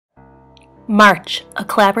March, a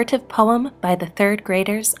collaborative poem by the third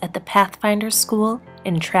graders at the Pathfinder School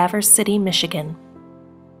in Traverse City, Michigan.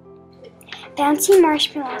 Bouncy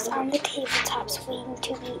marshmallows on the tabletops waiting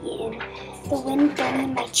to be eaten. The wind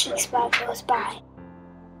burning my cheeks while it goes by.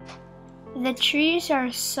 The trees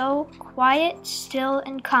are so quiet, still,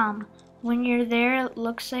 and calm. When you're there, it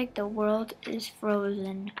looks like the world is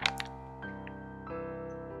frozen.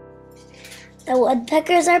 The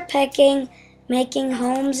woodpeckers are pecking, making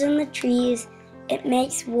homes in the trees. It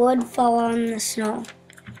makes wood fall on the snow.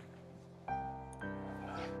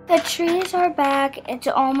 The trees are back. It's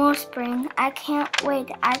almost spring. I can't wait.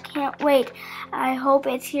 I can't wait. I hope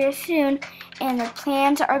it's here soon. And the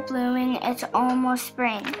plants are blooming. It's almost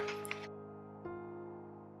spring.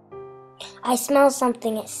 I smell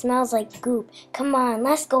something. It smells like goop. Come on,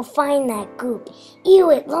 let's go find that goop.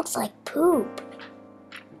 Ew, it looks like poop.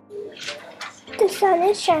 The sun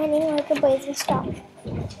is shining like a blazing star.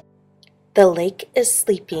 The lake is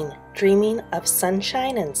sleeping, dreaming of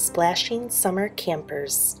sunshine and splashing summer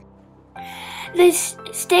campers. The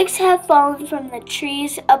sticks have fallen from the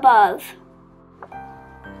trees above.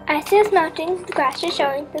 Ice is melting, the grass is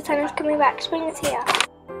showing, the sun is coming back, spring is here.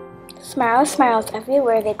 Smiles, smiles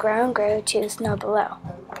everywhere, they grow and grow to the snow below.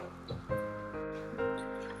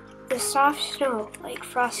 The soft snow, like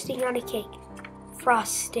frosting on a cake.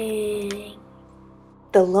 Frosting.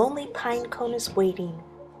 The lonely pine cone is waiting,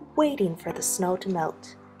 waiting for the snow to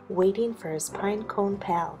melt, waiting for his pine cone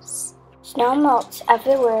pals. Snow melts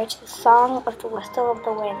everywhere to the song of the whistle of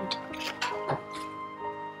the wind.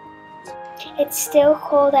 It's still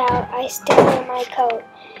cold out, I still wear my coat.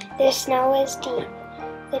 The snow is deep,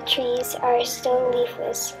 the trees are still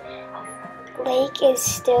leafless. Lake is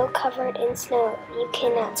still covered in snow, you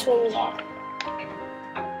cannot swim yet.